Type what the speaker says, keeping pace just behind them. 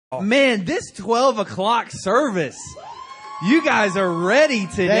Man, this 12 o'clock service, you guys are ready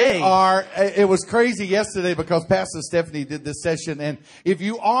today. They are. It was crazy yesterday because Pastor Stephanie did this session. And if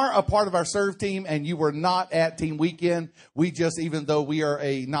you are a part of our serve team and you were not at Team Weekend, even though we are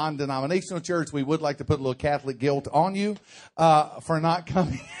a non-denominational church, we would like to put a little Catholic guilt on you for not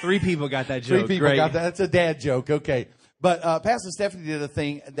coming. 3 people got that joke. 3 people Great. got that. That's a dad joke. Okay. But Pastor Stephanie did a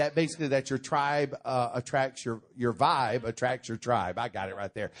thing that basically that your tribe attracts your vibe attracts your tribe. I got it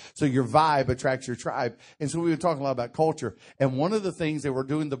right there. So your vibe attracts your tribe. And so we were talking a lot about culture. And one of the things that we're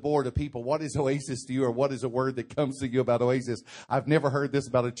doing the board of people, what is Oasis to you, or what is a word that comes to you about Oasis? I've never heard this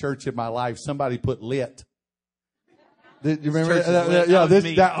about a church in my life. Somebody put lit. Did you remember? That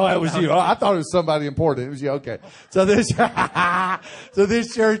was you. Oh, I thought it was somebody important. It was you. Okay. So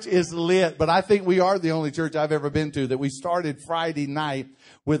this church is lit, but I think we are the only church I've ever been to that we started Friday night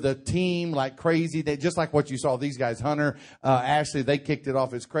with a team like crazy. They, just like what you saw, these guys, Hunter, Ashley, they kicked it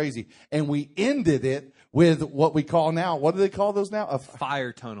off as crazy. And we ended it with what we call now, what do they call those now? A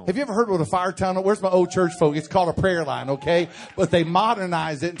fire tunnel. Have you ever heard what a fire tunnel? Where's my old church folk? It's called a prayer line, okay? But they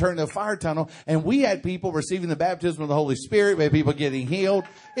modernized it and turned it into a fire tunnel. And we had people receiving the baptism of the Holy Spirit. We had people getting healed.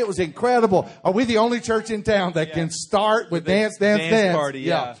 It was incredible. Are we the only church in town that can start with dance party?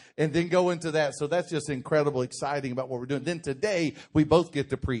 Yeah. And then go into that. So that's just incredible, exciting about what we're doing. Then today, we both get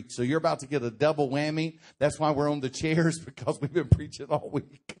to preach. So you're about to get a double whammy. That's why we're on the chairs, because we've been preaching all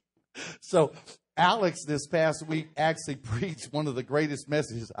week. So Alex this past week actually preached one of the greatest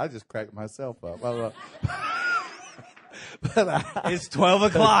messages. I just cracked myself up. It's 12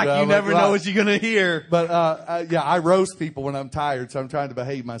 o'clock. You never know what you're going to hear. But I roast people when I'm tired, so I'm trying to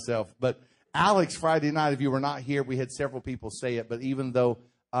behave myself. But Alex, Friday night, if you were not here, we had several people say it. But even though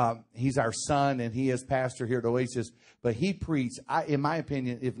he's our son and he is pastor here at Oasis, but he preached, in my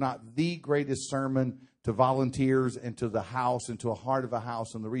opinion, if not the greatest sermon to volunteers and to the house and to a heart of a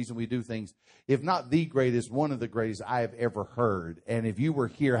house and the reason we do things, if not the greatest, one of the greatest I have ever heard. And if you were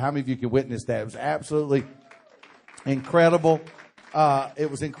here, how many of you can witness that? It was absolutely incredible. It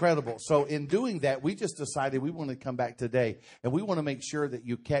was incredible. So in doing that, we just decided we want to come back today and we want to make sure that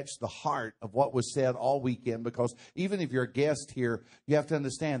you catch the heart of what was said all weekend, because even if you're a guest here, you have to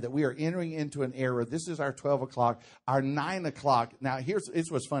understand that we are entering into an era. This is our 12 o'clock, our 9 o'clock. Now, here's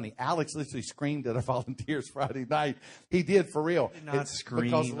what's funny. Alex literally screamed at our volunteers Friday night. He did, for real. Not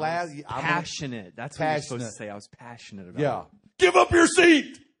scream. Because passionate. That's what you're supposed to say. I was passionate about it. Give up your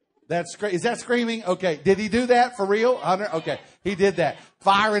seat. That's great. Is that screaming? Okay. Did he do that for real, Hunter? Okay. He did that.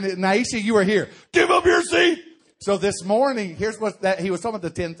 Firing it. Naisha, you were here. Give up your seat. So this morning, here's what he was talking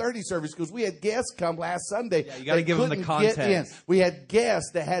about the 10:30 service, because we had guests come last Sunday. Yeah, you got to give them the context. We had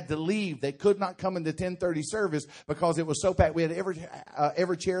guests that had to leave. They could not come in the 10:30 service because it was so packed. We had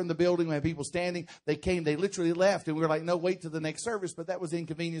every chair in the building. We had people standing. They came. They literally left. And we were like, no, wait till the next service. But that was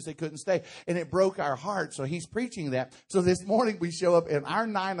inconvenience. They couldn't stay. And it broke our heart. So he's preaching that. So this morning we show up and our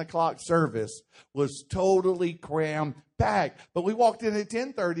 9 o'clock service was totally crammed back. But we walked in at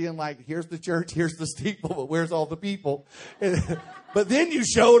 10:30 and like, here's the church, here's the steeple, but where's all the people? But then you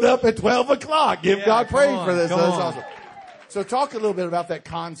showed up at 12 o'clock. Give God praise for this. So that's awesome. So talk a little bit about that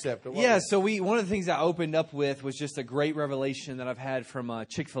concept. So one of the things I opened up with was just a great revelation that I've had from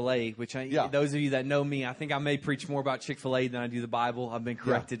Chick-fil-A, which those of you that know me, I think I may preach more about Chick-fil-A than I do the Bible. I've been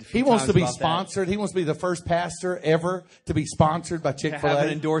corrected a few times. He wants to be about sponsored. That. He wants to be the first pastor ever to be sponsored by Chick-fil-A. To have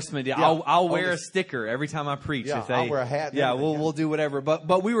an endorsement. Yeah. I'll wear a sticker every time I preach. Yeah, I'll wear a hat. Yeah, we'll do whatever.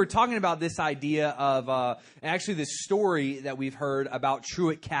 But we were talking about this idea of actually this story that we've heard about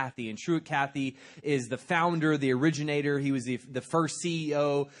Truett Cathy. And Truett Cathy is the founder, the originator. He was the first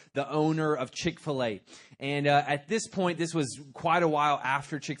CEO, the owner of Chick-fil-A. And at this point, this was quite a while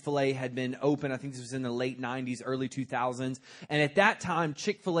after Chick-fil-A had been open. I think this was in the late 90s, early 2000s. And at that time,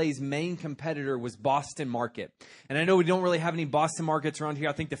 Chick-fil-A's main competitor was Boston Market. And I know we don't really have any Boston Markets around here.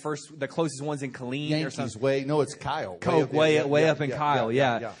 I think the closest one's in Killeen Yankees or something. It's Kyle. Way up in Kyle,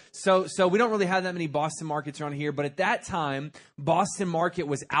 yeah. So we don't really have that many Boston Markets around here. But at that time, Boston Market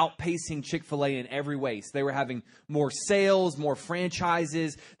was outpacing Chick-fil-A in every way. So they were having more sales, more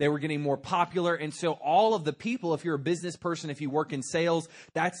franchises. They were getting more popular. And so all of the people, if you're a business person, if you work in sales,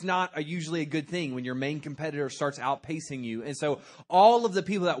 that's not usually a good thing when your main competitor starts outpacing you. And so all of the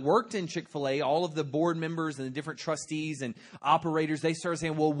people that worked in Chick-fil-A, all of the board members and the different trustees and operators, they started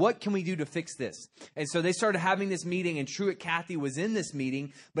saying, well, what can we do to fix this? And so they started having this meeting, and Truett Cathy was in this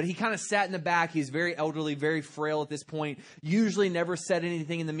meeting, but he kind of sat in the back. He's very elderly, very frail at this point, usually never said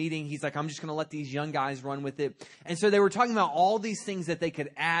anything in the meeting. He's like, I'm just going to let these young guys run with it. And so they were talking about all these things that they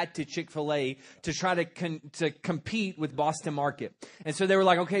could add to Chick-fil-A to try to compete with Boston Market. And so they were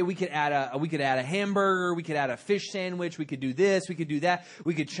like, okay, we could add a hamburger, we could add a fish sandwich, we could do this, we could do that,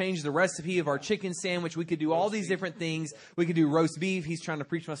 we could change the recipe of our chicken sandwich, we could do all these different things. We could do roast beef. He's trying to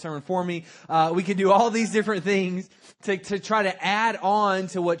preach my sermon for me. We could do all these different things to try to add on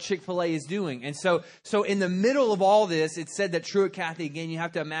to what Chick-fil-A is doing. And so in the middle of all this, it said that Truett Cathy, again, you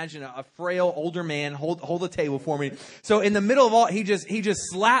have to imagine a frail older man. Hold the table for me. So in the middle of all, he just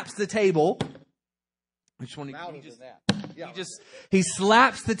slaps the table. Which one? He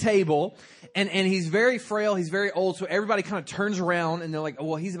slaps the table, and he's very frail. He's very old. So everybody kind of turns around and they're like, oh,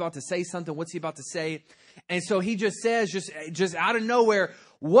 well, he's about to say something. What's he about to say? And so he just says, just out of nowhere,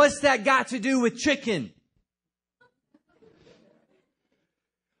 what's that got to do with chicken?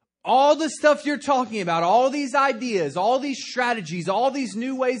 All the stuff you're talking about, all these ideas, all these strategies, all these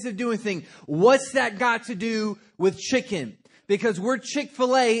new ways of doing things, what's that got to do with chicken? Because we're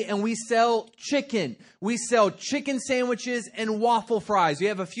Chick-fil-A and we sell chicken. We sell chicken sandwiches and waffle fries. We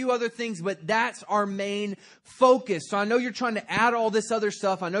have a few other things, but that's our main focus. So I know you're trying to add all this other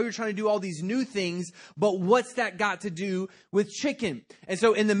stuff. I know you're trying to do all these new things, but what's that got to do with chicken? And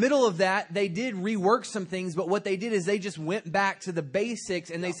so in the middle of that, they did rework some things, but what they did is they just went back to the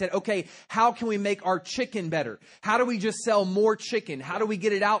basics and they said, okay, how can we make our chicken better? How do we just sell more chicken? How do we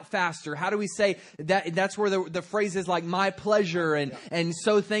get it out faster? How do we say that? That's where the phrases like my pleasure and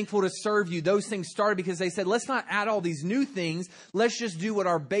so thankful to serve you, those things started because they said, let's not add all these new things. Let's just do what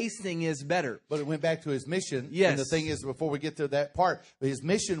our base thing is better. But it went back to his mission. Yes. And the thing is, before we get to that part, his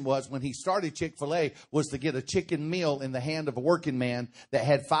mission was, when he started Chick-fil-A, was to get a chicken meal in the hand of a working man that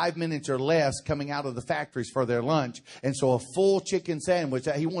had 5 minutes or less coming out of the factories for their lunch. And so a full chicken sandwich,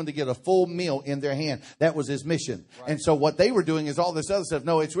 he wanted to get a full meal in their hand. That was his mission. Right. And so what they were doing is all this other stuff.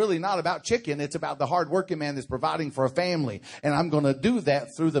 No, it's really not about chicken. It's about the hard working man that's providing for a family. And I'm going to do that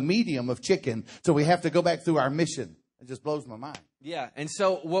through the medium of chicken. So we have to go back through our mission. It just blows my mind. Yeah, and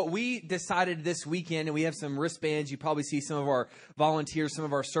so what we decided this weekend, and we have some wristbands, you probably see some of our volunteers, some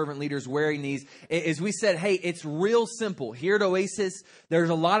of our servant leaders wearing these, is we said, hey, it's real simple. Here at Oasis,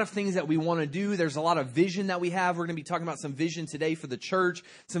 there's a lot of things that we want to do. There's a lot of vision that we have. We're going to be talking about some vision today for the church,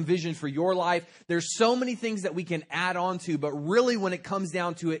 some vision for your life. There's so many things that we can add on to, but really when it comes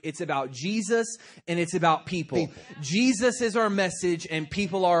down to it, it's about Jesus and it's about people. Jesus is our message and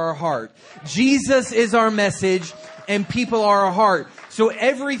people are our heart. Jesus is our message and people are our heart. So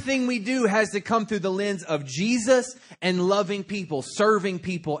everything we do has to come through the lens of Jesus and loving people, serving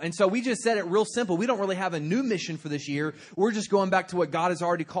people. And so we just said it real simple. We don't really have a new mission for this year. We're just going back to what God has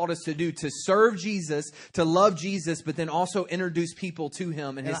already called us to do, to serve Jesus, to love Jesus, but then also introduce people to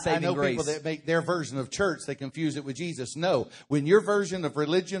Him and His saving grace. I know people that make their version of church, they confuse it with Jesus. No, when your version of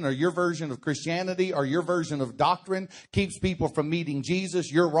religion or your version of Christianity or your version of doctrine keeps people from meeting Jesus,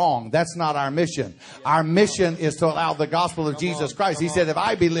 you're wrong. That's not our mission. Our mission is to allow the gospel of Jesus Christ. He said, if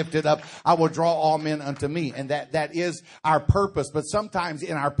I be lifted up, I will draw all men unto me. And that is our purpose. But sometimes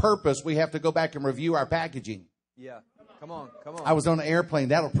in our purpose, we have to go back and review our packaging. Yeah. Come on. I was on an airplane.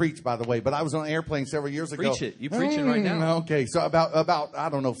 That'll preach, by the way. But I was on an airplane several years ago. Preach it. You preaching right now. Okay. So about, I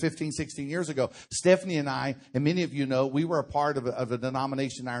don't know, 15, 16 years ago, Stephanie and I, and many of you know, we were a part of a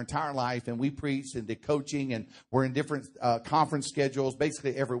denomination our entire life. And we preached and did coaching. And we're in different conference schedules,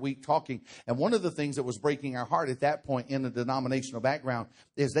 basically every week talking. And one of the things that was breaking our heart at that point in the denominational background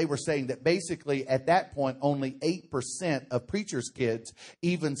is they were saying that basically at that point, only 8% of preachers' kids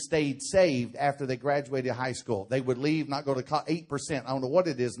even stayed saved after they graduated high school. They would leave, not go to college. 8%. I don't know what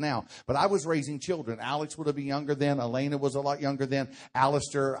it is now, but I was raising children. Alex would have been younger then. Elena was a lot younger then.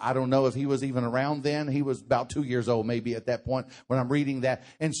 Alistair, I don't know if he was even around then. He was about 2 years old maybe at that point when I'm reading that.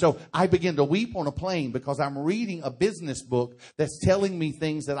 And so I began to weep on a plane because I'm reading a business book that's telling me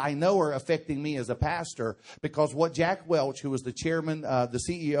things that I know are affecting me as a pastor, because what Jack Welch, who was the chairman, the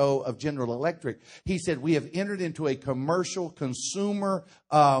CEO of General Electric, he said, we have entered into a commercial consumer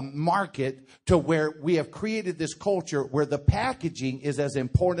market to where we have created this culture where the packaging is as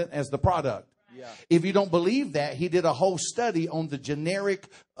important as the product. Yeah. If you don't believe that, he did a whole study on the generic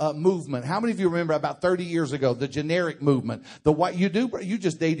movement. How many of you remember about 30 years ago, the generic movement? You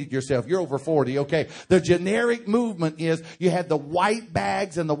just dated yourself. You're over 40. Okay. The generic movement is you had the white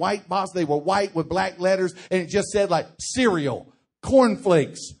bags and the white box. They were white with black letters, and it just said like cereal,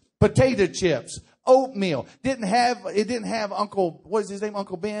 cornflakes, potato chips, oatmeal. It didn't have Uncle, what is his name?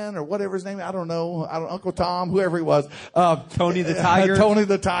 Uncle Ben or whatever his name. I don't know. Uncle Tom, whoever he was. Tony the Tiger. Tony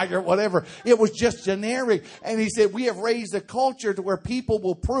the Tiger, whatever. It was just generic. And he said, we have raised a culture to where people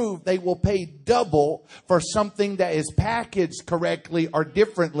will prove they will pay double for something that is packaged correctly or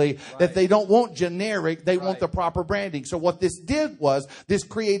differently, that they don't want generic. They want the proper branding. So what this did was this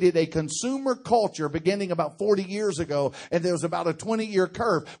created a consumer culture beginning about 40 years ago. And there was about a 20-year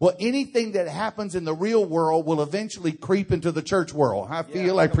curve. Well, anything that happens in the real world will eventually creep into the church world. I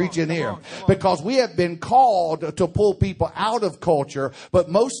feel like preaching here. Because we have been called to pull people out of culture, but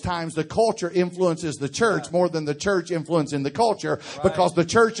most times the culture influences the church more than the church influencing the culture, because the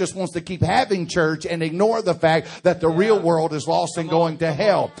church just wants to keep having church and ignore the fact that the real world is lost and going to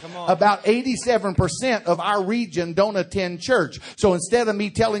hell. About 87% of our region don't attend church. So instead of me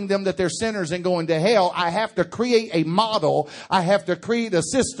telling them that they're sinners and going to hell, I have to create a model. I have to create a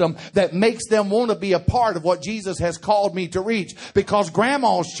system that makes them want to be a part of what Jesus has called me to reach, because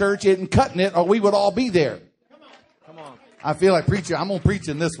grandma's church isn't cutting it, or we would all be there. Come on. I feel like preaching. I'm going to preach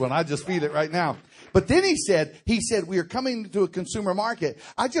in this one. I just feel it right now. But then he said, we are coming to a consumer market.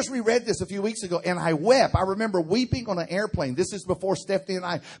 I just reread this a few weeks ago and I wept. I remember weeping on an airplane. This is before Stephanie and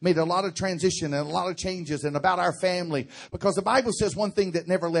I made a lot of transition and a lot of changes and about our family, because the Bible says one thing that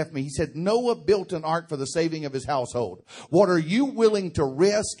never left me. He said, Noah built an ark for the saving of his household. What are you willing to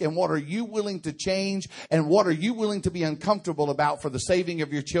risk, and what are you willing to change, and what are you willing to be uncomfortable about for the saving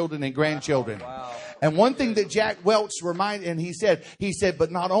of your children and grandchildren? Wow. And one thing that Jack Welch reminded, and he said,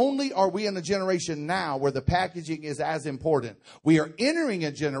 but not only are we in a generation now where the packaging is as important, we are entering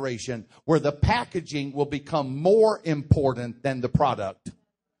a generation where the packaging will become more important than the product.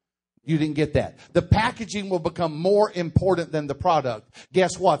 You didn't get that. The packaging will become more important than the product.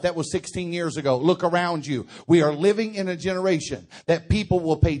 Guess what? That was 16 years ago. Look around you. We are living in a generation that people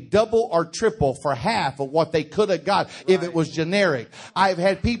will pay double or triple for half of what they could have got if it was generic. I've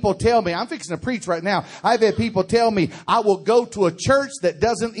had people tell me, I'm fixing to preach right now. I've had people tell me, I will go to a church that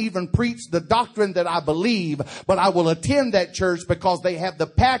doesn't even preach the doctrine that I believe, but I will attend that church because they have the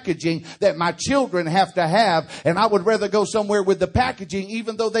packaging that my children have to have. And I would rather go somewhere with the packaging,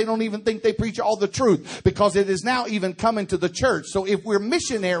 even though they don't even think they preach all the truth, because it is now even coming to the church. So if we're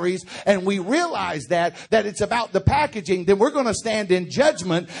missionaries and we realize that it's about the packaging, then we're going to stand in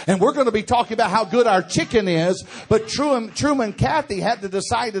judgment and we're going to be talking about how good our chicken is. But Truman Cathy had to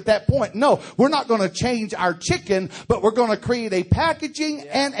decide at that point, no, we're not going to change our chicken, but we're going to create a packaging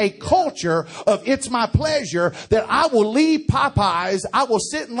and a culture of it's my pleasure that I will leave Popeyes. I will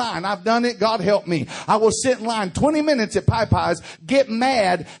sit in line. I've done it. God help me. I will sit in line 20 minutes at Popeyes, get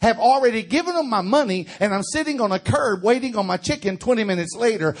mad, have already given them my money, and I'm sitting on a curb waiting on my chicken 20 minutes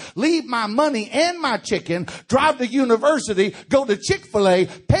later, leave my money and my chicken, drive to university, go to Chick-fil-A,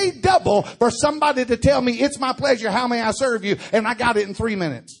 pay double for somebody to tell me it's my pleasure, how may I serve you, and I got it in 3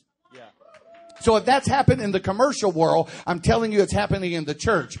 minutes. So if that's happened in the commercial world, I'm telling you it's happening in the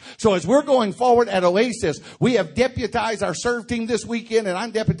church. So as we're going forward at Oasis, we have deputized our serve team this weekend, and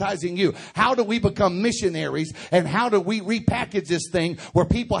I'm deputizing you. How do we become missionaries, and how do we repackage this thing where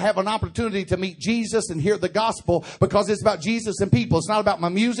people have an opportunity to meet Jesus and hear the gospel, because it's about Jesus and people. It's not about my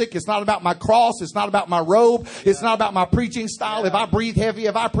music. It's not about my cross. It's not about my robe. It's not about my preaching style. If I breathe heavy,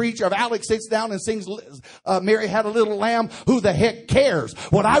 if I preach, or if Alex sits down and sings Mary Had a Little Lamb, who the heck cares?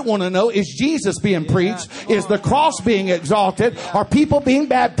 What I want to know is Jesus being preached, is the cross being exalted, are people being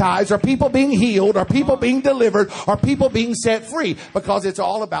baptized, are people being healed, are people being delivered, are people being set free, because it's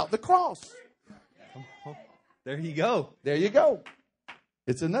all about the cross. There you go. There you go.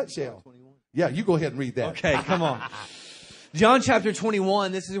 It's a nutshell. Yeah, you go ahead and read that. Okay, come on. John chapter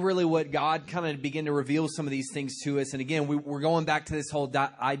 21, this is really what God kind of began to reveal some of these things to us. And again, we're going back to this whole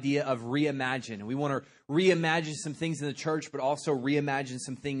idea of reimagine. We want to reimagine some things in the church, but also reimagine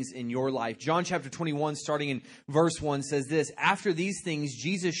some things in your life. John chapter 21, starting in verse 1, says this: After these things,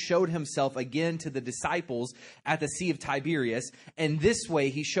 Jesus showed himself again to the disciples at the Sea of Tiberias, and this way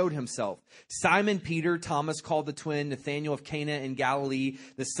he showed himself. Simon Peter, Thomas called the twin, Nathanael of Cana in Galilee,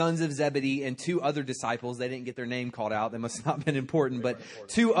 the sons of Zebedee, and two other disciples. They didn't get their name called out. They must have not been important, but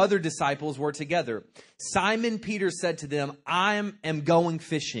two other disciples were together. Simon Peter said to them, I am going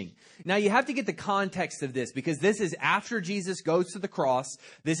fishing. Now, you have to get the context of this, because this is after Jesus goes to the cross.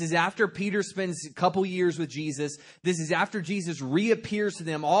 This is after Peter spends a couple years with Jesus. This is after Jesus reappears to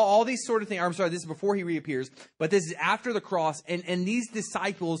them. All these sort of things. I'm sorry, this is before he reappears, but this is after the cross. And these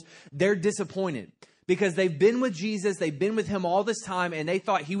disciples, they're disappointed, because they've been with Jesus. They've been with him all this time, and they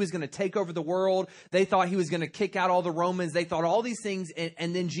thought he was going to take over the world. They thought he was going to kick out all the Romans. They thought all these things,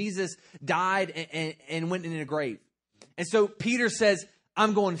 and then Jesus died and went in a grave. And so Peter says,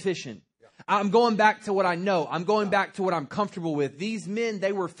 I'm going fishing. I'm going back to what I know. I'm going back to what I'm comfortable with. These men,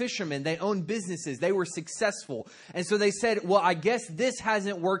 they were fishermen. They owned businesses. They were successful. And so they said, well, I guess this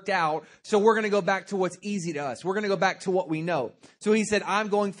hasn't worked out, so we're going to go back to what's easy to us. We're going to go back to what we know. So he said, I'm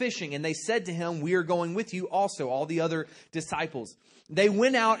going fishing. And they said to him, we are going with you also, all the other disciples. They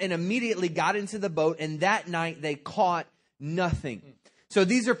went out and immediately got into the boat, and that night they caught nothing. So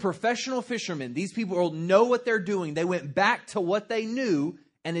these are professional fishermen. These people know what they're doing. They went back to what they knew,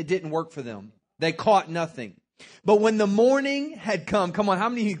 and it didn't work for them. They caught nothing. But when the morning had come on, how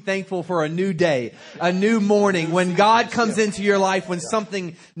many of you are thankful for a new day, a new morning, when God comes into your life, when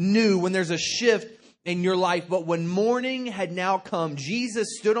something new, when there's a shift in your life? But when morning had now come, Jesus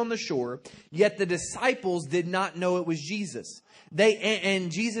stood on the shore, yet the disciples did not know it was Jesus.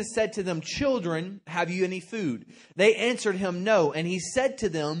 And Jesus said to them, children, have you any food? They answered him, no. And he said to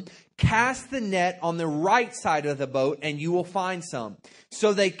them, cast the net on the right side of the boat and you will find some.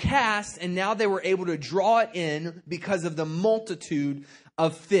 So they cast, and now they were able to draw it in because of the multitude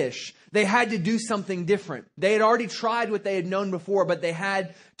of fish. They had to do something different. They had already tried what they had known before, but they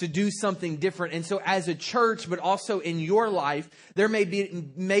had to do something different. And so as a church, but also in your life, there may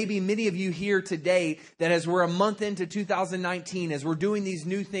be many of you here today that as we're a month into 2019, as we're doing these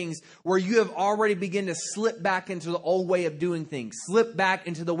new things, where you have already begun to slip back into the old way of doing things, slip back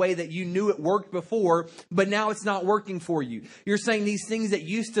into the way that you knew it worked before, but now it's not working for you. You're saying these things that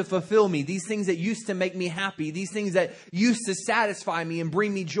used to fulfill me, these things that used to make me happy, these things that used to satisfy me and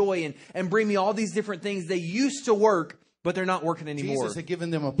bring me joy and bring me all these different things, they used to work, but they're not working anymore. Jesus had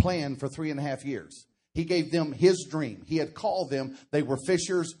given them a plan for 3.5 years. He gave them his dream. He had called them. They were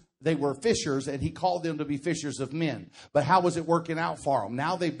fishers. They were fishers, and he called them to be fishers of men. But how was it working out for them?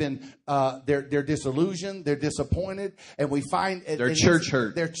 Now they've been, they're disillusioned. They're disappointed. And we find... They're church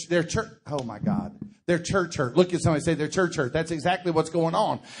hurt. They're church... Oh, my God. They're church hurt. Look at somebody and say they're church hurt. That's exactly what's going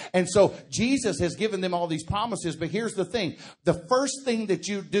on. And so Jesus has given them all these promises. But here's the thing. The first thing that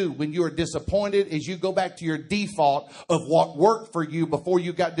you do when you are disappointed is you go back to your default of what worked for you before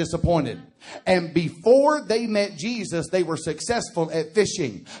you got disappointed. And before they met Jesus, they were successful at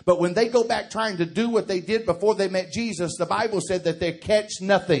fishing. But when they go back trying to do what they did before they met Jesus, the Bible said that they catch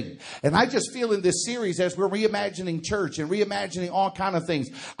nothing. And I just feel in this series, as we're reimagining church and reimagining all kind of things,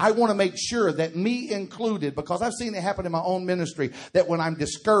 I want to make sure that me included, because I've seen it happen in my own ministry, that when I'm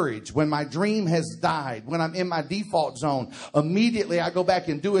discouraged, when my dream has died, when I'm in my default zone, immediately I go back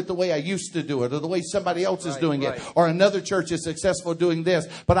and do it the way I used to do it, or the way somebody else is doing it, or another church is successful doing this.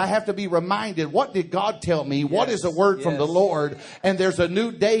 But I have to be reminded, what did God tell me? What is a word from the Lord? And there's a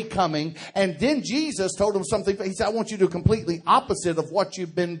new day coming. And then Jesus told him something. He said, I want you to do completely opposite of what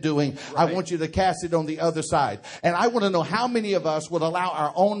you've been doing. I want you to cast it on the other side. And I want to know how many of us would allow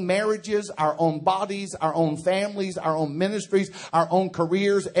our own marriages, our own bodies, our own families, our own ministries, our own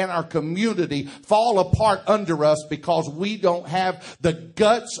careers, and our community fall apart under us because we don't have the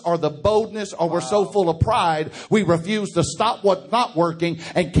guts or the boldness, or we're so full of pride we refuse to stop what's not working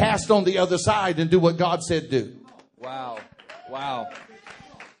and cast on the other side and do what God said do. Wow.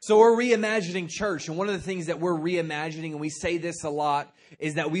 So we're reimagining church. And one of the things that we're reimagining, and we say this a lot,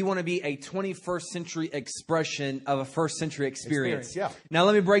 is that we want to be a 21st century expression of a first century experience. Now,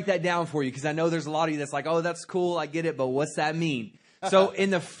 let me break that down for you, because I know there's a lot of you that's like, oh, that's cool. I get it. But what's that mean? So in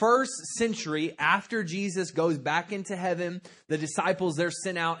the first century, after Jesus goes back into heaven, the disciples, they're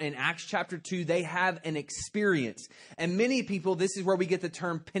sent out in Acts chapter 2. They have an experience. And many people, this is where we get the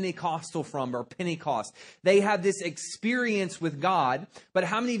term Pentecostal from, or Pentecost. They have this experience with God. But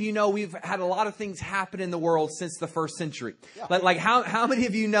how many of you know we've had a lot of things happen in the world since the first century? Like how many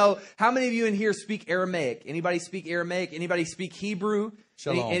of you know, how many of you in here speak Aramaic? Anybody speak Aramaic? Anybody speak Hebrew?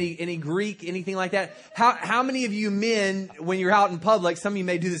 Any Greek, anything like that? How many of you men, when you're out in public, some of you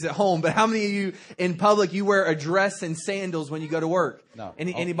may do this at home, but how many of you in public, you wear a dress and sandals when you go to work? No.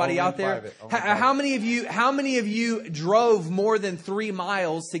 Anybody out there? How many of you drove more than 3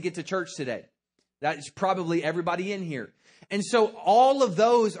 miles to get to church today? That's probably everybody in here. And so all of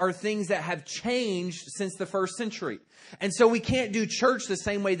those are things that have changed since the first century. And so we can't do church the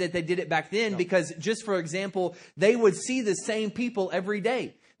same way that they did it back then, because just for example, they would see the same people every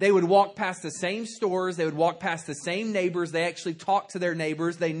day. They would walk past the same stores. They would walk past the same neighbors. They actually talked to their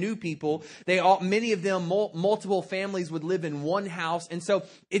neighbors. They knew people. Many of them, multiple families would live in one house. And so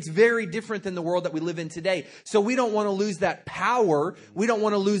it's very different than the world that we live in today. So we don't want to lose that power. We don't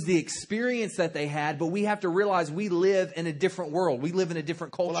want to lose the experience that they had, but we have to realize we live in a different world. We live in a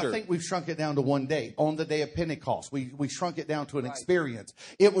different culture. Well, I think we've shrunk it down to one day. On the day of Pentecost, we shrunk it down to an experience.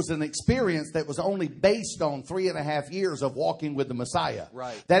 It was an experience that was only based on 3.5 years of walking with the Messiah.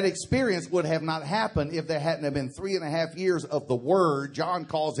 That experience would have not happened if there hadn't have been 3.5 years of the Word. John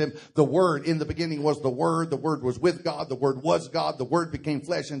calls him the Word. In the beginning was the Word. The Word was with God. The Word was God. The Word became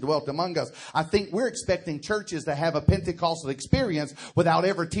flesh and dwelt among us. I think we're expecting churches to have a Pentecostal experience without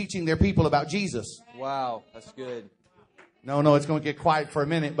ever teaching their people about Jesus. Wow, that's good. No, it's going to get quiet for a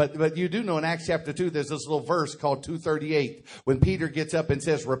minute. But you do know in Acts chapter 2, there's this little verse called 2:38 when Peter gets up and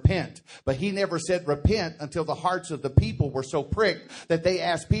says, repent. But he never said repent until the hearts of the people were so pricked that they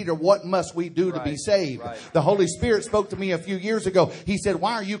asked Peter, what must we do to be saved? Right. The Holy Spirit spoke to me a few years ago. He said,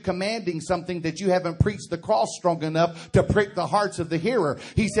 why are you commanding something that you haven't preached the cross strong enough to prick the hearts of the hearer?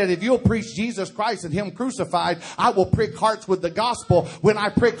 He said, if you'll preach Jesus Christ and Him crucified, I will prick hearts with the gospel. When I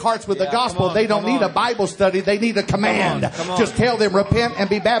prick hearts with the gospel, they don't need a Bible study. They need a command. Just tell them, repent and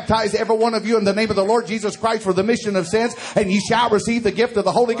be baptized, every one of you, in the name of the Lord Jesus Christ for the remission of sins, and ye shall receive the gift of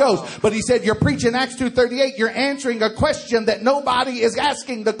the Holy Ghost. But he said, you're preaching Acts 2:38. You're answering a question that nobody is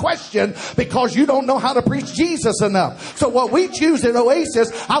asking the question because you don't know how to preach Jesus enough. So what we choose at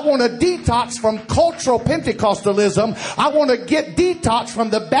Oasis, I want to detox from cultural Pentecostalism. I want to get detox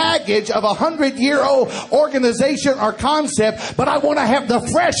from the baggage of 100-year-old organization or concept, but I want to have the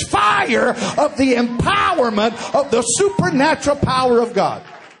fresh fire of the empowerment of the supernatural power of God.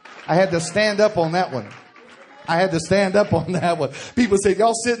 I had to stand up on that one. People say,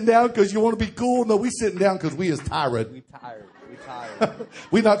 y'all sitting down because you want to be cool? No, we sitting down because we is tired. We tired.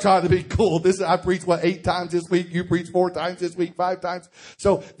 We're not trying to be cool. I preached 8 times this week. You preached 4 times this week, 5 times.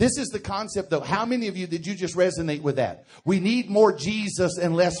 So this is the concept, though. How many of you did you just resonate with that? We need more Jesus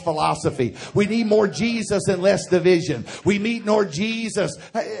and less philosophy. We need more Jesus and less division. We need more Jesus.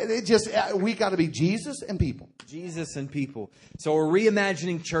 We got to be Jesus and people. Jesus and people. So we're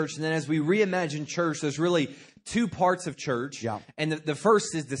reimagining church. And then as we reimagine church, there's really 2 parts of church. Yeah. And the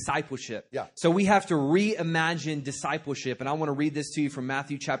first is discipleship. Yeah. So we have to reimagine discipleship. And I want to read this to you from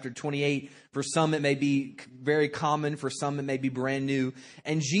Matthew chapter 28. For some, it may be very common. For some, it may be brand new.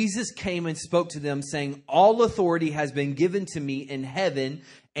 And Jesus came and spoke to them saying, all authority has been given to me in heaven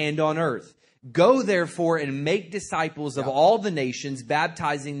and on earth. Go therefore and make disciples of all the nations,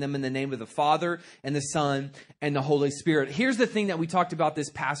 baptizing them in the name of the Father and the Son and the Holy Spirit. Here's the thing that we talked about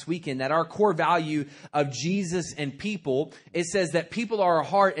this past weekend, that our core value of Jesus and people, it says that people are a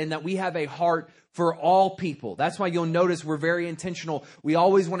heart and that we have a heart for all people. That's why you'll notice we're very intentional. We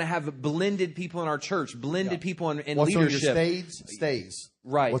always want to have blended people in our church, blended people in leadership. What's on your stage stays.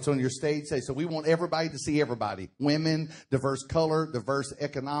 Right. What's on your stage stays. So we want everybody to see everybody. Women, diverse color, diverse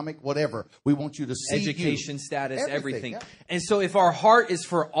economic, whatever. We want you to see education, status, everything. Yeah. And so if our heart is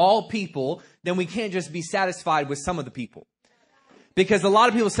for all people, then we can't just be satisfied with some of the people. Because a lot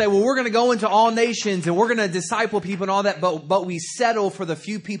of people say, well, we're going to go into all nations and we're going to disciple people and all that. But we settle for the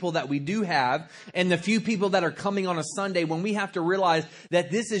few people that we do have and the few people that are coming on a Sunday, when we have to realize that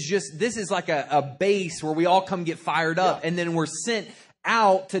this is like a base where we all come get fired up. And then we're sent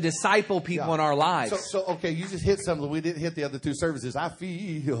out to disciple people in our lives. So okay, you just hit something we didn't hit the other 2 services. I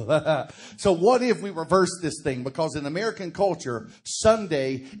feel. So what if we reverse this thing? Because in American culture,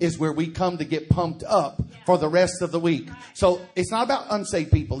 Sunday is where we come to get pumped up for the rest of the week. So it's not about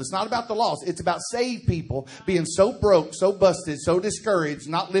unsaved people. It's not about the lost. It's about saved people being so broke, so busted, so discouraged,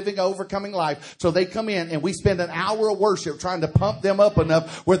 not living a overcoming life. So they come in and we spend an hour of worship trying to pump them up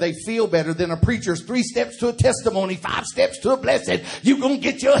enough where they feel better than a preacher's 3 steps to a testimony, 5 steps to a blessing. You're going to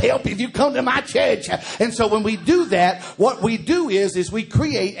get your help if you come to my church. And so when we do that, what we do is we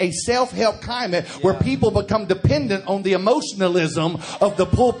create a self-help climate where people become dependent on the emotionalism of the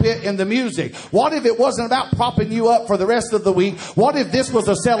pulpit and the music. What if it wasn't about propping you up for the rest of the week? What if this was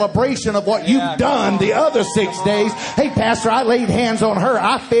a celebration of what you've done the other 6 days? Hey, Pastor, I laid hands on her.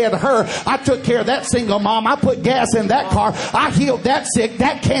 I fed her. I took care of that single mom. I put gas in that car. I healed that sick.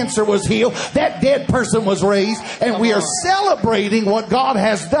 That cancer was healed. That dead person was raised. And we are celebrating what God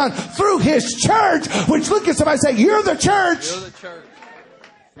has done through His church, which look at somebody and say, you're the church. You're the church.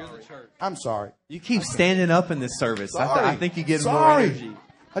 You're the church. I'm sorry. You keep standing up in this service. I think you get more energy.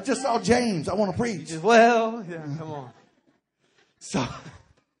 I just saw James. I want to preach. Well, yeah, come on. So,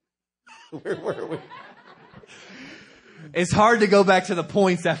 where were we? It's hard to go back to the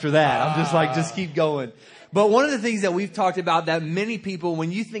points after that. I'm just like, just keep going. But one of the things that we've talked about that many people, when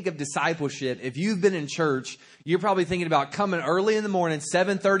you think of discipleship, if you've been in church, you're probably thinking about coming early in the morning,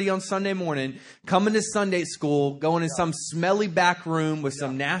 7:30 on Sunday morning, coming to Sunday school, going in some smelly back room with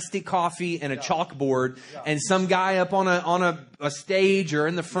some nasty coffee and a chalkboard, and some guy up on a stage or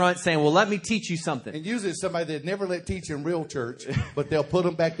in the front saying, well, let me teach you something. And usually it's somebody that never let teach in real church, but they'll put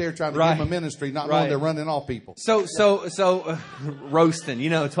them back there trying to give them a ministry, not knowing they're running off people. So roasting,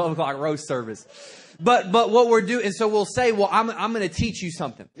 12 o'clock roast service. But what we're doing, and so we'll say, well, I'm going to teach you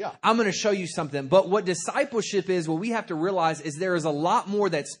something. Yeah. I'm going to show you something. But what discipleship is, what we have to realize is there is a lot more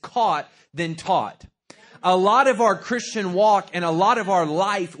that's caught than taught. A lot of our Christian walk and a lot of our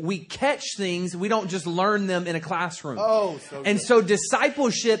life, we catch things. We don't just learn them in a classroom. Oh, so good. And so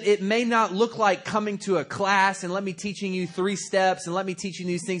discipleship, it may not look like coming to a class and let me teaching you 3 steps and let me teaching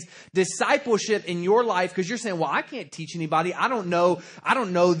these things. Discipleship in your life, because you're saying, well, I can't teach anybody. I don't know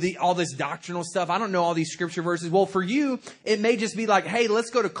all this doctrinal stuff. I don't know all these scripture verses. Well, for you, it may just be like, hey,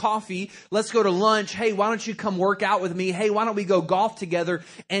 let's go to coffee. Let's go to lunch. Hey, why don't you come work out with me? Hey, why don't we go golf together?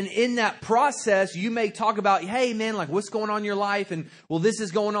 And in that process, you may talk about, hey man, like what's going on in your life? And well, this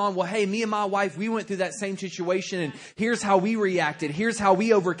is going on. Well, hey, me and my wife, we went through that same situation and here's how we reacted. Here's how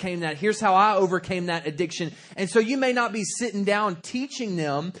we overcame that. Here's how I overcame that addiction. And so you may not be sitting down teaching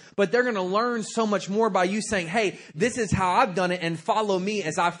them, but they're going to learn so much more by you saying, hey, this is how I've done it and follow me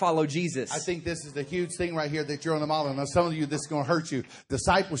as I follow Jesus. I think this is the huge thing right here that you're on the model. Now, some of you, this is going to hurt you.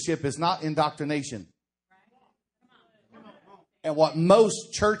 Discipleship is not indoctrination. And what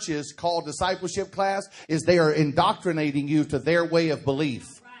most churches call discipleship class is they are indoctrinating you to their way of belief.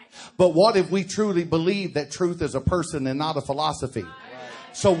 But what if we truly believe that truth is a person and not a philosophy?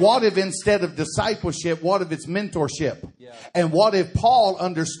 So what if instead of discipleship, what if it's mentorship? And what if Paul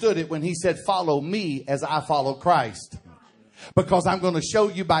understood it when he said, follow me as I follow Christ? Because I'm going to show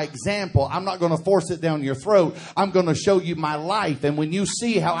you by example. I'm not going to force it down your throat. I'm going to show you my life. And when you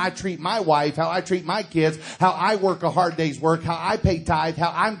see how I treat my wife, how I treat my kids, how I work a hard day's work, how I pay tithe,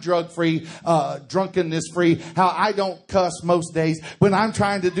 how I'm drug-free, drunkenness-free, how I don't cuss most days, when I'm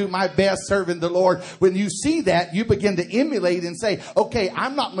trying to do my best serving the Lord, when you see that, you begin to emulate and say, okay,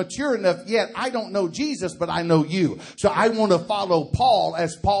 I'm not mature enough yet. I don't know Jesus, but I know you. So I want to follow Paul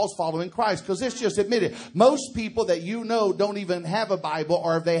as Paul's following Christ. Because let's just admit it. Most people that you know don't even have a Bible,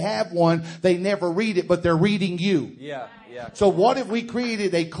 or if they have one, they never read it, but they're reading you. Yeah. So what if we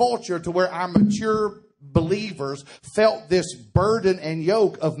created a culture to where our mature believers felt this burden and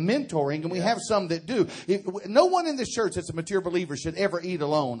yoke of mentoring, and we have some that do. No one in this church that's a mature believer should ever eat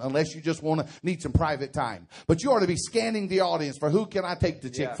alone unless you just want to need some private time. But you ought to be scanning the audience for who can I take to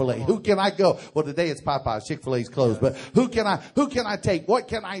Chick-fil-A? Who can I go? Well, today it's Popeyes. Chick-fil-A's closed. But who can I take? What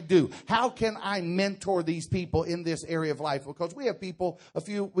can I do? How can I mentor these people in this area of life? Because we have people a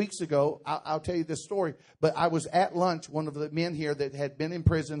few weeks ago, I'll tell you this story, but I was at lunch, one of the men here that had been in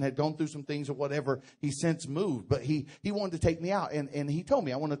prison, had gone through some things or whatever. He since moved, but he wanted to take me out, and he told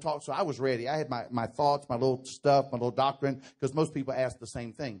me I want to talk. So I was ready. I had my thoughts, my little stuff, my little doctrine, because most people ask the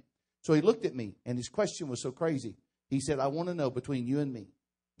same thing. So he looked at me, and his question was so crazy. He said, I want to know, between you and me,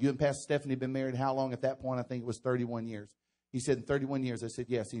 you and Pastor Stephanie have been married how long? At that point, I think it was 31 years. He said, in 31 years. I said,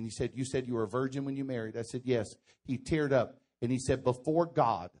 yes. And he said, you said you were a virgin when you married. I said, yes. He teared up, and he said, before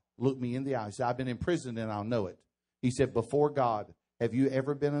God, look me in the eye. He said, I've been in prison, and I'll know it. He said, before God, have you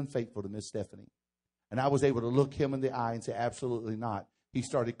ever been unfaithful to Miss Stephanie? And I was able to look him in the eye and say, absolutely not. He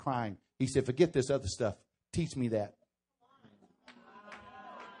started crying. He said, forget this other stuff. Teach me that.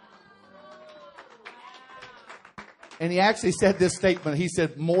 And he actually said this statement. He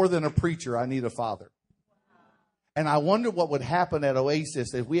said, more than a preacher, I need a father. And I wonder what would happen at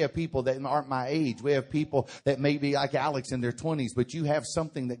Oasis if we have people that aren't my age. We have people that may be like Alex in their 20s, but you have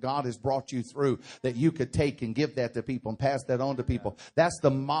something that God has brought you through that you could take and give that to people and pass that on to people. That's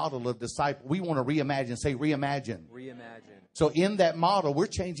the model of disciple. We want to reimagine. Say reimagine. Reimagine. So in that model, we're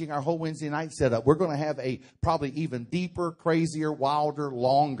changing our whole Wednesday night setup. We're going to have a probably even deeper, crazier, wilder,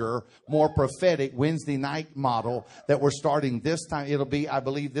 longer, more prophetic Wednesday night model that we're starting this time. It'll be, I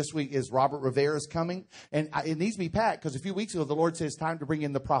believe this week is Robert Rivera's coming. And it needs to be packed because a few weeks ago, the Lord says it's time to bring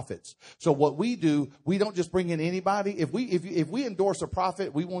in the prophets. So what we do, we don't just bring in anybody. If we endorse a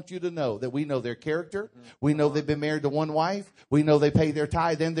prophet, we want you to know that we know their character. We know they've been married to one wife. We know they pay their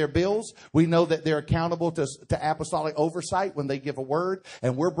tithe and their bills. We know that they're accountable to apostolic oversight when they give a word,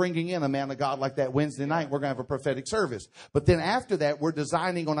 and we're bringing in a man of God like that Wednesday night. We're going to have a prophetic service. But then after that, we're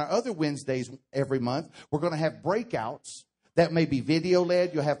designing on our other Wednesdays every month. We're going to have breakouts that may be video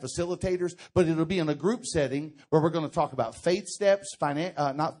led. You'll have facilitators, but it'll be in a group setting where we're going to talk about faith steps,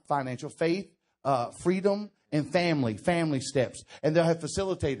 not financial, faith, freedom, and family steps. And they'll have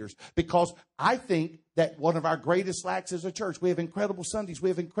facilitators, because I think that one of our greatest lacks as a church, we have incredible Sundays, we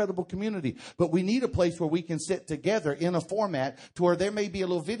have incredible community, but we need a place where we can sit together in a format to where there may be a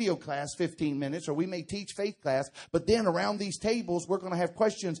little video class, 15 minutes, or we may teach faith class, but then around these tables, we're going to have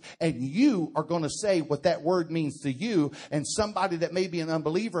questions, and you are going to say what that word means to you, and somebody that may be an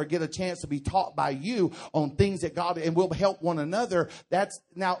unbeliever get a chance to be taught by you on things that God, and we'll help one another.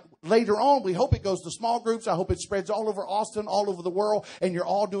 Now, later on, we hope it goes to small groups. I hope it spreads all over Austin, all over the world, and you're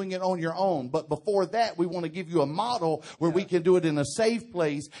all doing it on your own. But before that, we want to give you a model where we can do it in a safe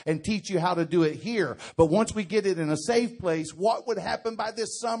place and teach you how to do it here. But once we get it in a safe place, what would happen by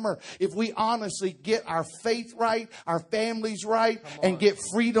this summer if we honestly get our faith right, our families right, and get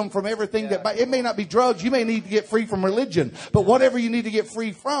freedom from everything that, it may not be drugs. You may need to get free from religion, but whatever you need to get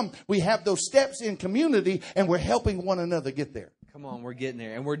free from, we have those steps in community and we're helping one another get there. Come on, we're getting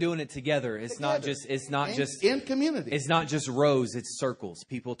there, and we're doing it together. It's not just in community. It's not just rows, it's circles.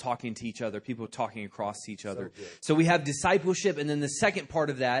 People talking to each other, people talking across each other. So we have discipleship, and then the second part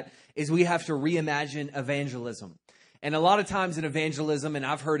of that is we have to reimagine evangelism. And a lot of times in evangelism, and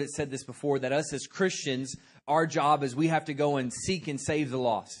I've heard it said this before, that us as Christians, our job is we have to go and seek and save the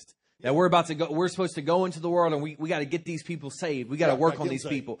lost. That we're supposed to go into the world and we got to get these people saved. We got to work on these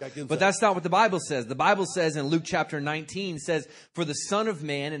people. But that's not what the Bible says. The Bible says in Luke chapter 19 says, for the Son of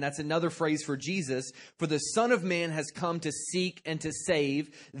Man, and that's another phrase for Jesus, for the Son of Man has come to seek and to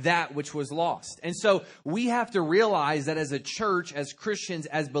save that which was lost. And so we have to realize that as a church, as Christians,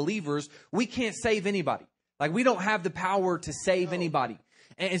 as believers, we can't save anybody. Like we don't have the power to save anybody.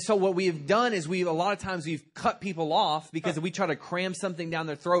 And so what we have done is a lot of times we've cut people off because we try to cram something down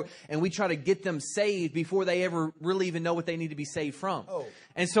their throat and we try to get them saved before they ever really even know what they need to be saved from.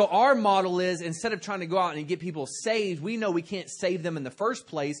 And so our model is, instead of trying to go out and get people saved, we know we can't save them in the first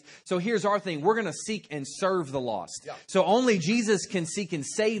place. So here's our thing. We're going to seek and serve the lost. So only Jesus can seek and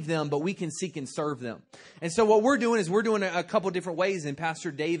save them, but we can seek and serve them. And so what we're doing is we're doing a couple different ways. And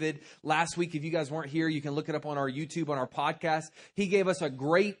Pastor David, last week, if you guys weren't here, you can look it up on our YouTube, on our podcast. He gave us a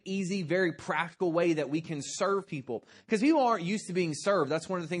great, easy, very practical way that we can serve people. Because people aren't used to being served. That's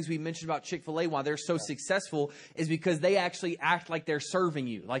one of the things we mentioned about Chick-fil-A, why they're so successful, is because they actually act like they're serving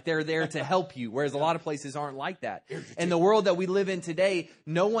you, like they're there to help you, whereas a lot of places aren't like that. In the world that we live in today,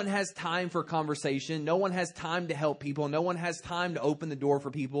 no one has time for conversation. No one has time to help people. No one has time to open the door for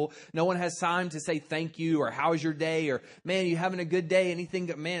people. No one has time to say thank you or how was your day or, man, you having a good day?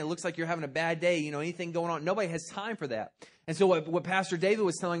 Anything, man, it looks like you're having a bad day. You know, anything going on? Nobody has time for that. And so what Pastor David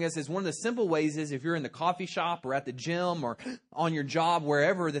was telling us is one of the simple ways is if you're in the coffee shop or at the gym or on your job,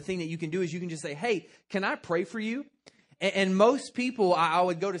 wherever, the thing that you can do is you can just say, hey, can I pray for you? And most people, I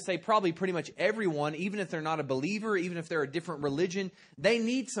would go to say probably pretty much everyone, even if they're not a believer, even if they're a different religion, they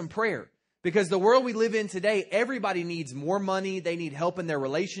need some prayer. Because the world we live in today, everybody needs more money. They need help in their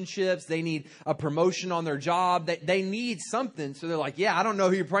relationships. They need a promotion on their job. They need something. So they're like, yeah, I don't know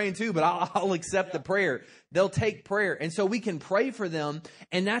who you're praying to, but I'll accept the prayer. They'll take prayer. And so we can pray for them.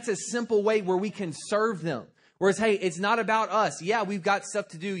 And that's a simple way where we can serve them. Whereas, hey, it's not about us. Yeah, we've got stuff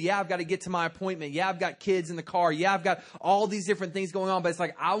to do. Yeah, I've got to get to my appointment. Yeah, I've got kids in the car. Yeah, I've got all these different things going on. But it's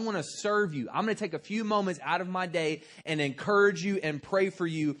like, I want to serve you. I'm going to take a few moments out of my day and encourage you and pray for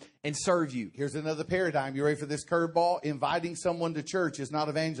you and serve you. Here's another paradigm. You ready for this curveball? Inviting someone to church is not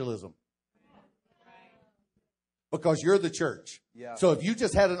evangelism. Because you're the church. Yeah. So if you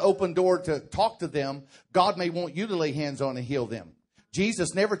just had an open door to talk to them, God may want you to lay hands on and heal them.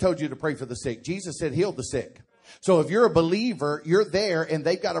 Jesus never told you to pray for the sick. Jesus said, heal the sick. So if you're a believer, you're there and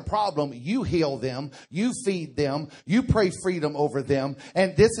they've got a problem, you heal them, you feed them, you pray freedom over them.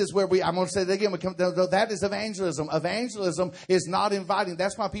 And this is where I'm going to say that again, that is evangelism. Evangelism is not inviting.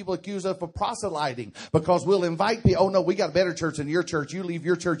 That's why people accuse us of proselyting, because we'll invite people. Oh no, we got a better church than your church. You leave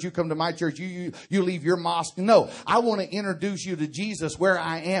your church, you come to my church, you leave your mosque. No, I want to introduce you to Jesus where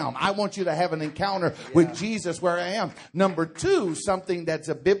I am. I want you to have an encounter with Jesus where I am. Number two, something that's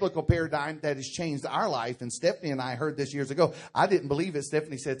a biblical paradigm that has changed our life, and Stephanie and I heard this years ago. I didn't believe it.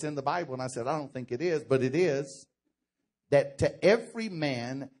 Stephanie said it's in the Bible. And I said, I don't think it is, but it is. That to every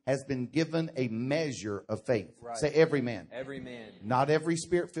man has been given a measure of faith. Right. Say every man. Every man. Not every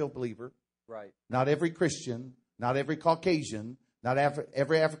spirit-filled believer. Right. Not every Christian. Not every Caucasian. Not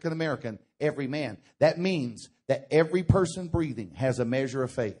every African-American. Every man. That means that every person breathing has a measure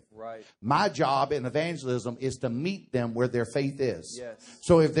of faith. Right. My job in evangelism is to meet them where their faith is. Yes.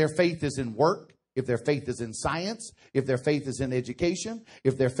 So if their faith is in work, if their faith is in science, if their faith is in education,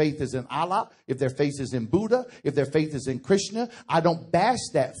 if their faith is in Allah, if their faith is in Buddha, if their faith is in Krishna, I don't bash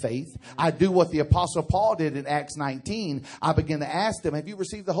that faith. I do what the Apostle Paul did in Acts 19. I begin to ask them, have you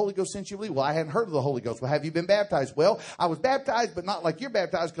received the Holy Ghost since you believe? Well, I hadn't heard of the Holy Ghost. Well, have you been baptized? Well, I was baptized, but not like you're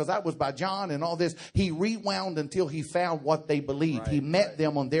baptized, because I was by John and all this. He rewound until he found what they believed. Right, he met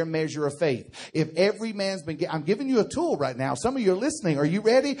them on their measure of faith. If every man's been, I'm giving you a tool right now. Some of you are listening. Are you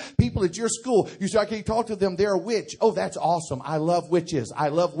ready? People at your school, you say, I can't talk to them. They're a witch. Oh, that's awesome. I love witches. I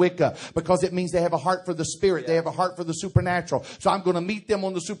love Wicca, because it means they have a heart for the spirit. They have a heart for the supernatural. So I'm going to meet them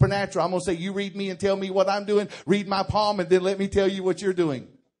on the supernatural. I'm going to say, you read me and tell me what I'm doing. Read my palm and then let me tell you what you're doing.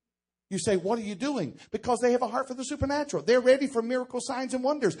 You say, what are you doing? Because they have a heart for the supernatural. They're ready for miracle signs and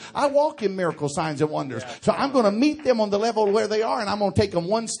wonders. I walk in miracle signs and wonders. So I'm going to meet them on the level where they are, and I'm going to take them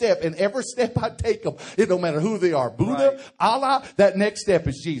one step. And every step I take them, it don't matter who they are. Buddha, Allah, that next step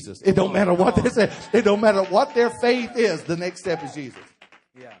is Jesus. It don't matter what they say. It don't matter what their faith is. The next step is Jesus.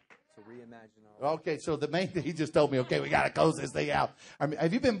 Yeah. So reimagine all. Okay, so the main thing, he just told me, okay, we got to close this thing out. I mean,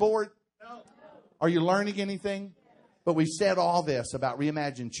 have you been bored? No. Are you learning anything? But we've said all this about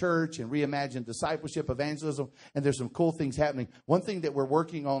Reimagine Church and Reimagine Discipleship, Evangelism, and there's some cool things happening. One thing that we're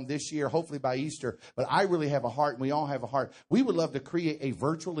working on this year, hopefully by Easter, but I really have a heart, and we all have a heart. We would love to create a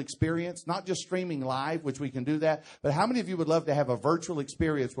virtual experience, not just streaming live, which we can do that, but how many of you would love to have a virtual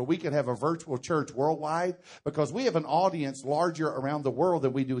experience where we could have a virtual church worldwide? Because we have an audience larger around the world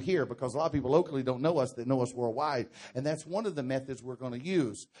than we do here, because a lot of people locally don't know us that know us worldwide, and that's one of the methods we're going to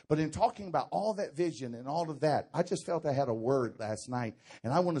use. But in talking about all that vision and all of that, I just felt I had a word last night,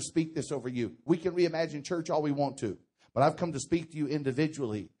 and I want to speak this over you. We can reimagine church all we want to, but I've come to speak to you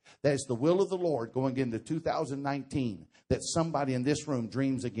individually. That it's the will of the Lord going into 2019 that somebody in this room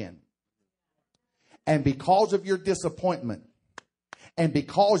dreams again. And because of your disappointment, and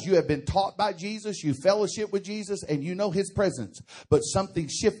because you have been taught by Jesus, you fellowship with Jesus, and you know his presence, but something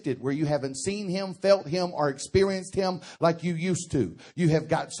shifted where you haven't seen him, felt him, or experienced him like you used to. You have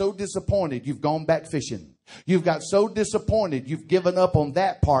got so disappointed, you've gone back fishing. You've got so disappointed, you've given up on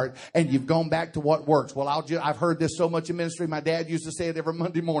that part, and you've gone back to what works. Well, I've heard this so much in ministry. My dad used to say it every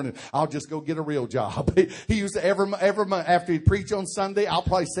Monday morning. I'll just go get a real job. He used to every month after he'd preach on Sunday. I'll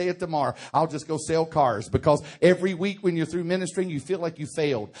probably say it tomorrow. I'll just go sell cars, because every week when you're through ministering, you feel like you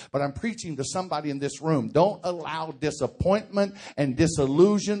failed. But I'm preaching to somebody in this room. Don't allow disappointment and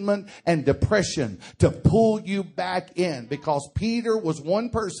disillusionment and depression to pull you back in, because Peter was one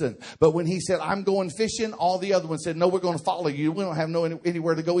person, but when he said, I'm going fishing, all the other ones said, no, we're going to follow you. We don't have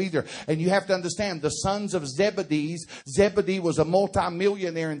anywhere to go either. And you have to understand, the sons of Zebedee was a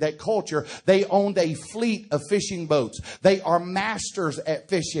multimillionaire in that culture. They owned a fleet of fishing boats. They are masters at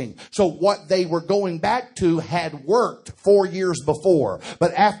fishing. So what they were going back to had worked 4 years before.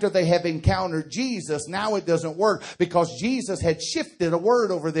 But after they have encountered Jesus, now it doesn't work, because Jesus had shifted a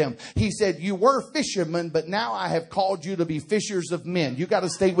word over them. He said, you were fishermen, but now I have called you to be fishers of men. You got to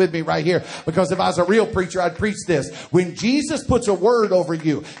stay with me right here, because if I was a real preacher, I'd preach this. When Jesus puts a word over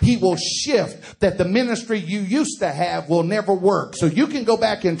you, he will shift that the ministry you used to have will never work. So you can go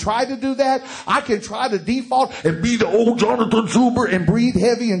back and try to do that. I can try to default and be the old Jonathan Zuber and breathe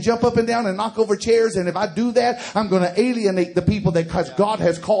heavy and jump up and down and knock over chairs. And if I do that, I'm going to alienate the people that God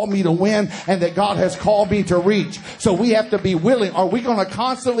has called me to win and that God has called me to reach. So we have to be willing. Are we going to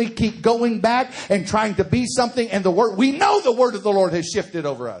constantly keep going back and trying to be something? And we know the word of the Lord has shifted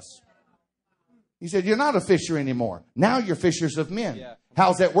over us. He said, you're not a fisher anymore. Now you're fishers of men. Yeah.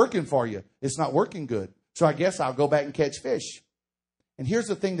 How's that working for you? It's not working good. So I guess I'll go back and catch fish. And here's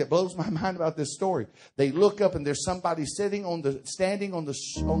the thing that blows my mind about this story. They look up and there's somebody standing on the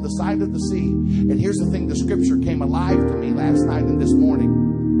side of the sea. And here's the thing, the scripture came alive to me last night and this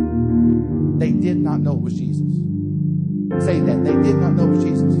morning. They did not know it was Jesus. Say that. They did not know it was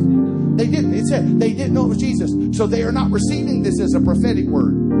Jesus. They didn't. It said they didn't know it was Jesus. So they are not receiving this as a prophetic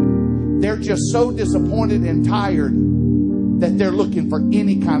word. They're just so disappointed and tired that they're looking for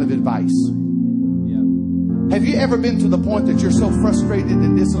any kind of advice. Yeah. Have you ever been to the point that you're so frustrated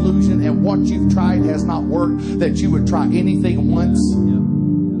and disillusioned and what you've tried has not worked that you would try anything once? Yeah.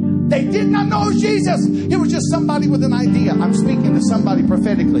 They did not know it was Jesus. It was just somebody with an idea. I'm speaking to somebody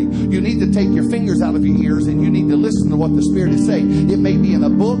prophetically. You need to take your fingers out of your ears and you need to listen to what the Spirit is saying. It may be in a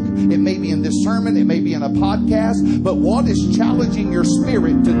book. It may be in this sermon. It may be in a podcast. But what is challenging your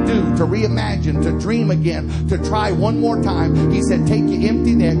spirit to do, to reimagine, to dream again, to try one more time? He said, take your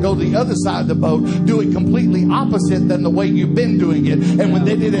empty net, go to the other side of the boat, do it completely opposite than the way you've been doing it. And when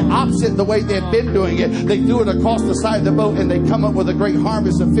they did it opposite the way they've been doing it, they threw it across the side of the boat and they come up with a great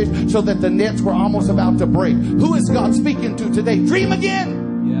harvest of fish, so that the nets were almost about to break. Who is God speaking to today? Dream again.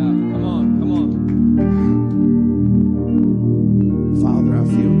 Yeah, come on, come on. Father, I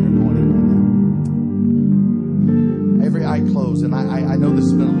feel your anointing right now. Every eye closed, and I know this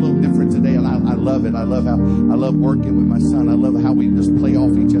has been a little different today, and I love it. I love working with my son. I love how we just play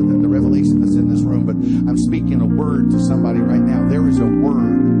off each other, the revelation that's in this room. But I'm speaking a word to somebody right now. There is a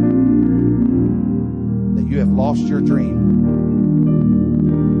word that you have lost your dream.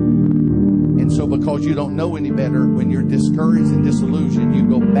 So because you don't know any better, when you're discouraged and disillusioned, you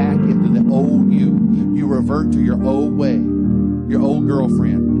go back into the old you. You revert to your old way, your old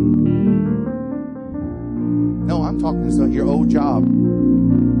girlfriend. No, I'm talking about your old job.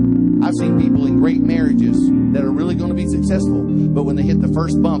 I've seen people in great marriages that are really going to be successful, but when they hit the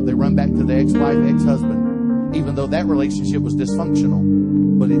first bump, they run back to the ex-wife, ex-husband, even though that relationship was dysfunctional.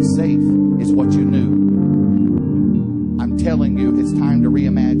 But it's safe. It's what you knew. I'm telling you, it's time to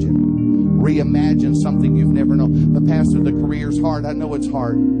reimagine. Reimagine something you've never known. But Pastor, the career's hard. I know it's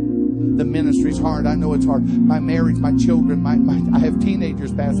hard. The ministry's hard. I know it's hard. My marriage, my children, I have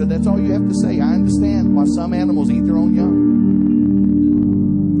teenagers, Pastor. That's all you have to say. I understand why some animals eat their own young.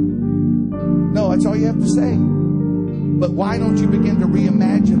 No, that's all you have to say. But why don't you begin to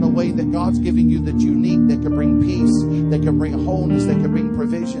reimagine the way that God's giving you that's unique, that can bring peace, that can bring wholeness, that can bring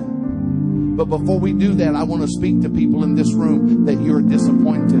provision? But before we do that, I want to speak to people in this room that you're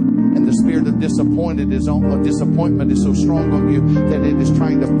disappointed. And the spirit of disappointment is so strong on you that it is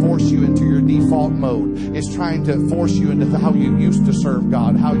trying to force you into your default mode. It's trying to force you into how you used to serve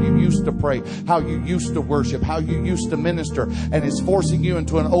God, how you used to pray, how you used to worship, how you used to minister. And it's forcing you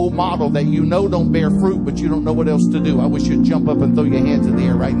into an old model that you know don't bear fruit, but you don't know what else to do. I wish you'd jump up and throw your hands in the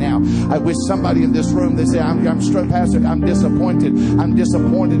air right now. I wish somebody in this room, they say, I'm struck, Pastor, I'm disappointed. I'm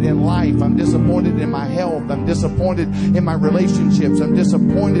disappointed in life. I'm disappointed in my health. I'm disappointed in my relationships. I'm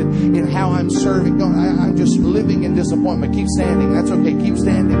disappointed in how I'm serving God. I'm just living in disappointment. Keep standing. That's okay. Keep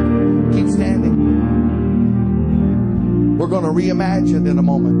standing. Keep standing. We're going to reimagine in a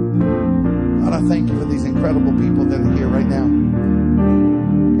moment. God, I thank you for these incredible people that are here right now.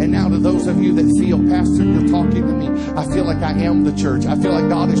 And now to those of you that feel, Pastor, you're talking to me. I feel like I am the church. I feel like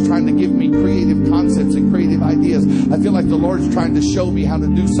God is trying to give me creative concepts and creative ideas. I feel like the Lord is trying to show me how to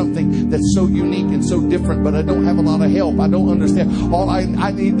do something that's so unique and so different, but I don't have a lot of help. I don't understand.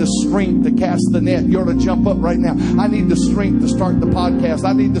 I need the strength to cast the net. You ought to jump up right now. I need the strength to start the podcast.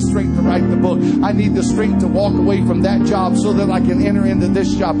 I need the strength to write the book. I need the strength to walk away from that job so that I can enter into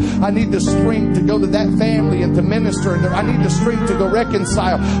this job. I need the strength to go to that family and to minister. I need the strength to go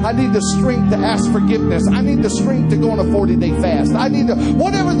reconcile. I need the strength to ask forgiveness. I need the strength to go on a 40-day fast. I need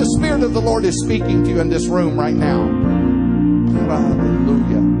whatever the Spirit of the Lord is speaking to you in this room right now.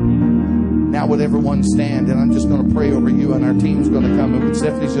 Hallelujah. Now would everyone stand, and I'm just going to pray over you, and our team's going to come, and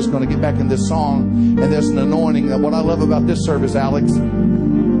Stephanie's just going to get back in this song, and there's an anointing. That what I love about this service, Alex,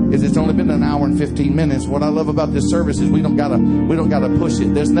 is it's only been an hour and 15 minutes. What I love about this service is we don't gotta push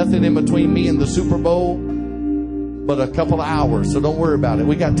it. There's nothing in between me and the Super Bowl but a couple of hours, so don't worry about it.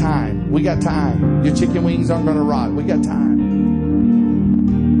 We got time. We got time. Your chicken wings aren't going to rot. We got time.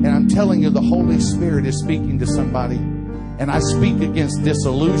 And I'm telling you, the Holy Spirit is speaking to somebody. And I speak against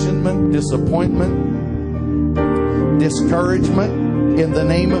disillusionment, disappointment, discouragement. In the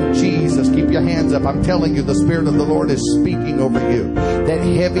name of Jesus, keep your hands up. I'm telling you, the Spirit of the Lord is speaking over you. That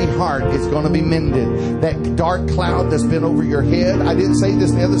heavy heart is going to be mended. That dark cloud that's been over your head. I didn't say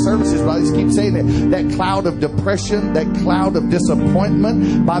this in the other services, but I just keep saying it. That cloud of depression, that cloud of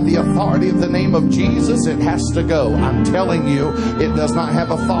disappointment, by the authority of the name of Jesus, it has to go. I'm telling you, it does not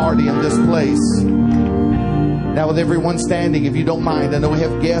have authority in this place. Now with everyone standing, if you don't mind, I know we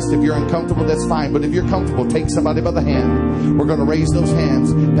have guests. If you're uncomfortable, that's fine. But if you're comfortable, take somebody by the hand. We're going to raise those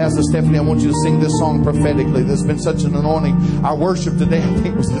hands. Pastor Stephanie, I want you to sing this song prophetically. There's been such an anointing. Our worship today, I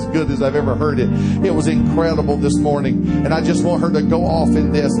think, was as good as I've ever heard it. It was incredible this morning. And I just want her to go off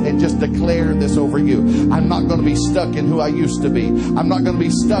in this and just declare this over you. I'm not going to be stuck in who I used to be. I'm not going to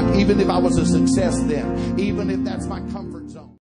be stuck even if I was a success then. Even if that's my comfort zone.